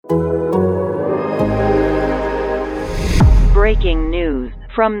Breaking news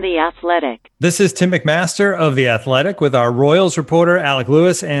from The Athletic. This is Tim McMaster of The Athletic with our Royals reporter, Alec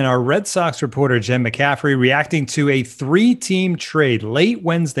Lewis, and our Red Sox reporter, Jen McCaffrey, reacting to a 3-team trade late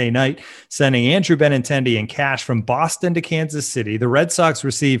Wednesday night, sending Andrew Benintendi and cash from Boston to Kansas City. The Red Sox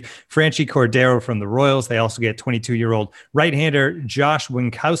receive Franchy Cordero from the Royals. They also get 22-year-old right-hander Josh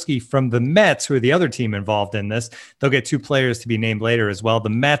Winkowski from the Mets, who are the other team involved in this. They'll get 2 players to be named later as well. The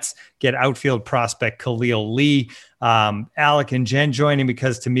Mets get outfield prospect Khalil Lee. Alec and Jen joining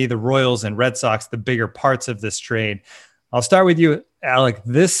because to me, the Royals and Red Sox, the bigger parts of this trade. I'll start with you, Alec.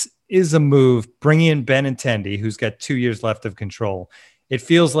 This is a move bringing in Benintendi, who's got 2 years left of control. It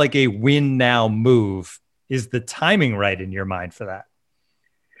feels like a win now move. Is the timing right in your mind for that?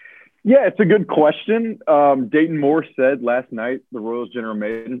 Yeah, it's a good question. Dayton Moore said last night, the Royals general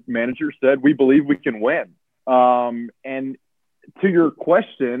manager said, we believe we can win. And to your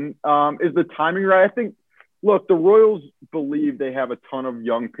question, is the timing right? I think, look, the Royals believe they have a ton of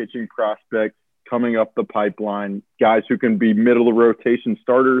young pitching prospects coming up the pipeline, guys who can be middle of rotation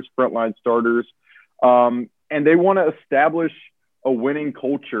starters, frontline starters. And they want to establish a winning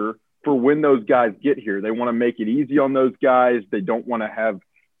culture for when those guys get here. They want to make it easy on those guys. They don't want to have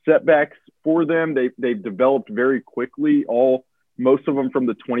setbacks for them. They've developed very quickly, most of them from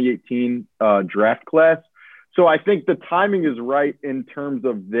the 2018 draft class. So I think the timing is right in terms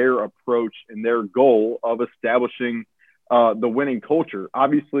of their approach and their goal of establishing the winning culture.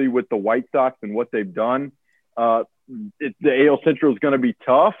 Obviously, with the White Sox and what they've done, the AL Central is going to be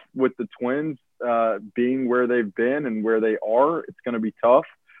tough with the Twins being where they've been and where they are. It's going to be tough.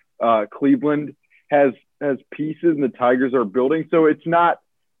 Cleveland has pieces, and the Tigers are building. So it's not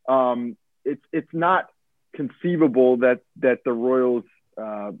conceivable that the Royals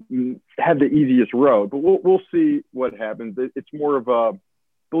had the easiest road, but we'll see what happens. It's more of a, I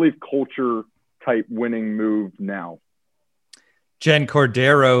believe, culture type winning move now. Jen,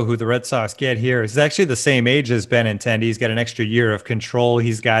 Cordero, who the Red Sox get here, is actually the same age as Benintendi. He's got an extra year of control.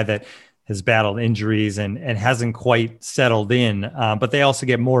 He's a guy that has battled injuries and hasn't quite settled in, but they also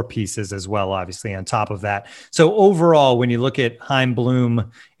get more pieces as well, obviously, on top of that. So overall, when you look at Chaim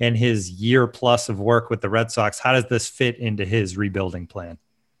Bloom and his year plus of work with the Red Sox, how does this fit into his rebuilding plan?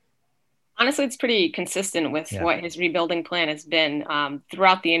 Honestly, it's pretty consistent with what his rebuilding plan has been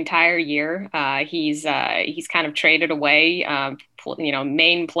throughout the entire year. He's kind of traded away,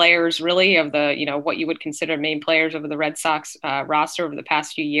 main players really of the, what you would consider main players of the Red Sox roster over the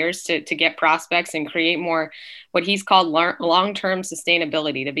past few years to get prospects and create more what he's called long-term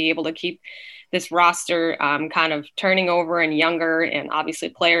sustainability, to be able to keep this roster kind of turning over and younger, and obviously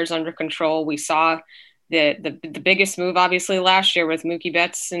players under control. We saw the biggest move obviously last year with Mookie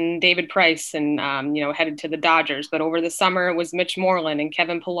Betts and David Price and, headed to the Dodgers. But over the summer, it was Mitch Moreland and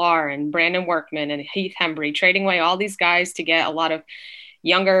Kevin Pillar and Brandon Workman and Heath Hembry, trading away all these guys to get a lot of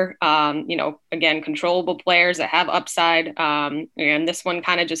younger, again, controllable players that have upside. And this one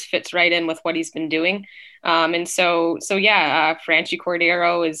kind of just fits right in with what he's been doing. Franchy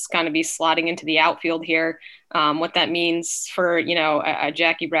Cordero is going to be slotting into the outfield here. What that means for, a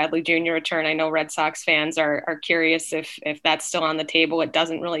Jackie Bradley Jr. return. I know Red Sox fans are curious if that's still on the table. It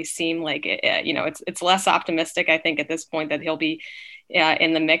doesn't really seem like it, it's less optimistic, I think, at this point that he'll be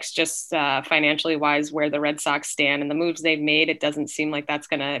in the mix, just financially wise, where the Red Sox stand and the moves they've made. It doesn't seem like that's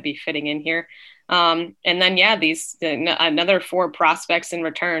going to be fitting in here. Another 4 prospects in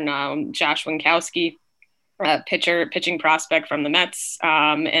return, Josh Winkowski, pitching prospect from the Mets,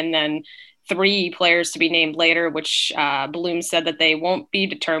 and then 3 players to be named later, which Bloom said that they won't be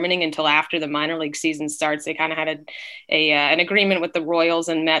determining until after the minor league season starts. They kind of had an agreement with the Royals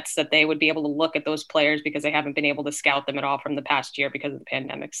and Mets that they would be able to look at those players because they haven't been able to scout them at all from the past year because of the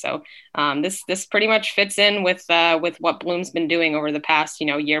pandemic. So this pretty much fits in with what Bloom's been doing over the past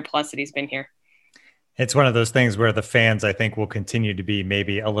year plus that he's been here. It's one of those things where the fans, I think, will continue to be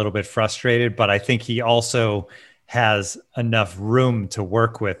maybe a little bit frustrated, but I think he also has enough room to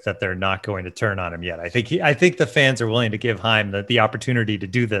work with that they're not going to turn on him yet. I think the fans are willing to give Chaim the opportunity to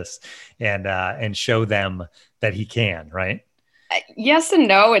do this and show them that he can, right? Yes and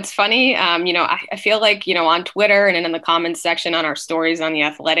no. It's funny. I feel like, on Twitter and in the comments section on our stories on The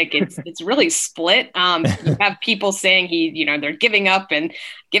Athletic, it's really split. You have people saying they're giving up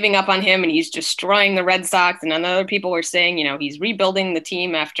on him and he's destroying the Red Sox. And then other people were saying, he's rebuilding the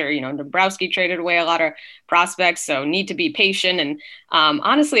team after, Dombrowski traded away a lot of prospects, so need to be patient. And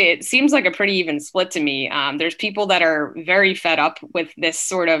honestly, it seems like a pretty even split to me. There's people that are very fed up with this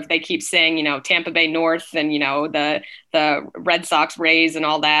sort of, they keep saying, Tampa Bay North and, the Red Sox Rays and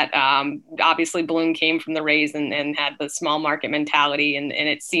all that. Obviously, Bloom came from the Rays and had the small market mentality. And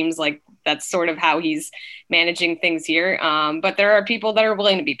it seems like that's sort of how he's managing things here. But there are people that are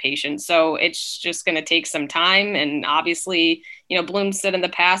willing to be patient. So it's just going to take some time. And obviously, Bloom said in the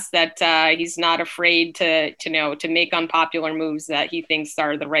past that he's not afraid to make unpopular moves that he thinks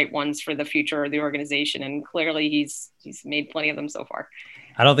are the right ones for the future of the organization. And clearly he's made plenty of them so far.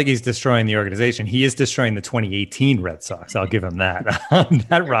 I don't think he's destroying the organization. He is destroying the 2018 Red Sox. I'll give him that.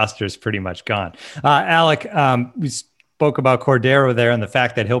 That roster is pretty much gone. Alec, we spoke about Cordero there and the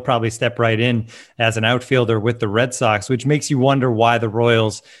fact that he'll probably step right in as an outfielder with the Red Sox, which makes you wonder why the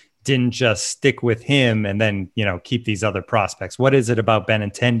Royals didn't just stick with him and then, keep these other prospects. What is it about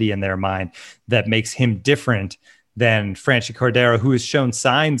Benintendi in their mind that makes him different than Franchy Cordero, who has shown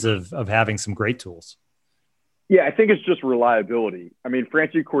signs of having some great tools? Yeah, I think it's just reliability. I mean,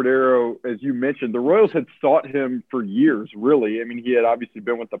 Franchy Cordero, as you mentioned, the Royals had sought him for years, really. I mean, he had obviously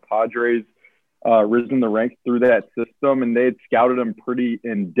been with the Padres, risen the ranks through that system, and they had scouted him pretty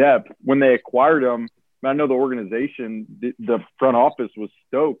in depth. When they acquired him, I know the organization, the front office was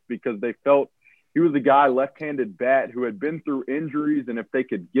stoked because they felt he was a guy, left-handed bat, who had been through injuries, and if they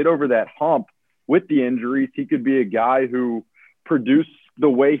could get over that hump with the injuries, he could be a guy who produced the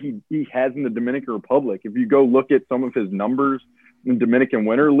way he has in the Dominican Republic. If you go look at some of his numbers in Dominican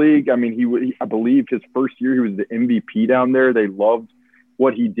Winter League, I mean, I believe his first year he was the MVP down there. They loved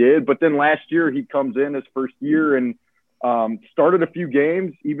what he did. But then last year he comes in his first year and started a few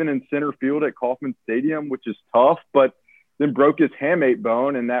games, even in center field at Kauffman Stadium, which is tough, but then broke his hamate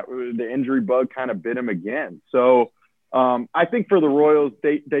bone, and that the injury bug kind of bit him again. So I think for the Royals,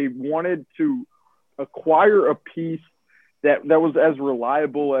 they wanted to acquire a piece that was as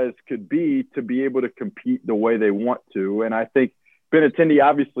reliable as could be to be able to compete the way they want to. And I think Benintendi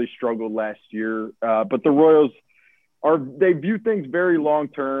obviously struggled last year, but the Royals they view things very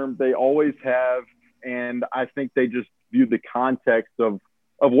long-term. They always have. And I think they just view the context of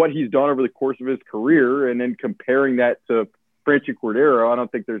what he's done over the course of his career, and then comparing that to Franchy Cordero, I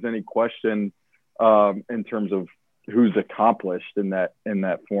don't think there's any question in terms of who's accomplished in that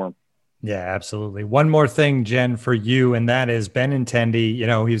form. Yeah, absolutely. One more thing, Jen, for you, and that is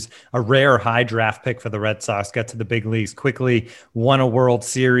Benintendi. He's a rare high draft pick for the Red Sox, got to the big leagues quickly, won a World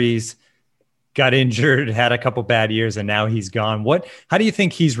Series, got injured, had a couple bad years, and now he's gone. How do you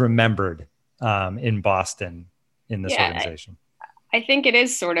think he's remembered in Boston in this organization? I think it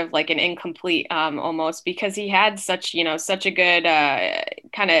is sort of like an incomplete almost, because he had such a good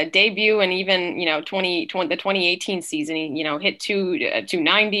kind of debut, and even, the 2018 season, he, hit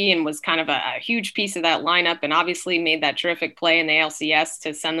 290 and was kind of a huge piece of that lineup, and obviously made that terrific play in the ALCS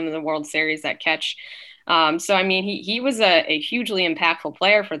to send them to the World Series, that catch. So, I mean, he was a hugely impactful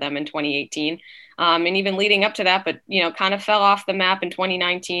player for them in 2018. And even leading up to that, but, kind of fell off the map in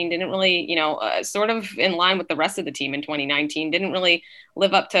 2019, didn't really, sort of in line with the rest of the team in 2019, didn't really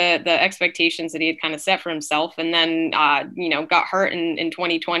live up to the expectations that he had kind of set for himself. And then, got hurt in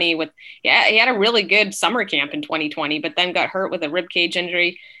 2020 he had a really good summer camp in 2020, but then got hurt with a ribcage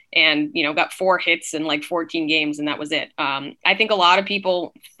injury and, got 4 hits in like 14 games, and that was it. I think a lot of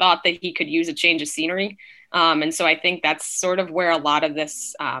people thought that he could use a change of scenery. And so I think that's sort of where a lot of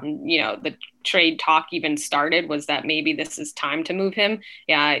this, the trade talk even started, was that maybe this is time to move him.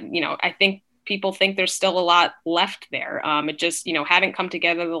 Yeah. I think people think there's still a lot left there. It just, hadn't come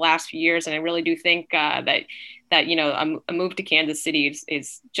together the last few years. And I really do think that a move to Kansas City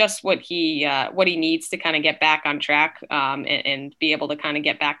is just what he needs to kind of get back on track and be able to kind of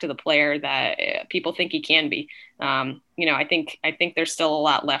get back to the player that people think he can be. I think there's still a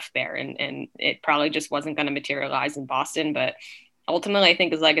lot left there, and it probably just wasn't going to materialize in Boston. But ultimately, I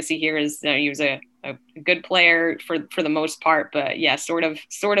think his legacy here is he was a good player for the most part, but yeah, sort of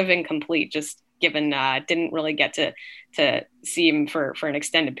incomplete, just given didn't really get to see him for an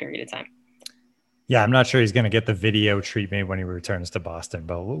extended period of time. Yeah, I'm not sure he's going to get the video treatment when he returns to Boston,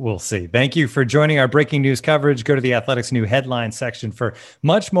 but we'll see. Thank you for joining our breaking news coverage. Go to the Athletics new headline section for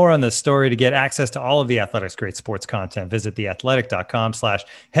much more on the story. To get access to all of the Athletics great sports content, visit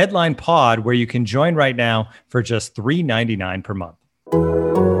theathletic.com/headlinepod, where you can join right now for just $3.99 per month.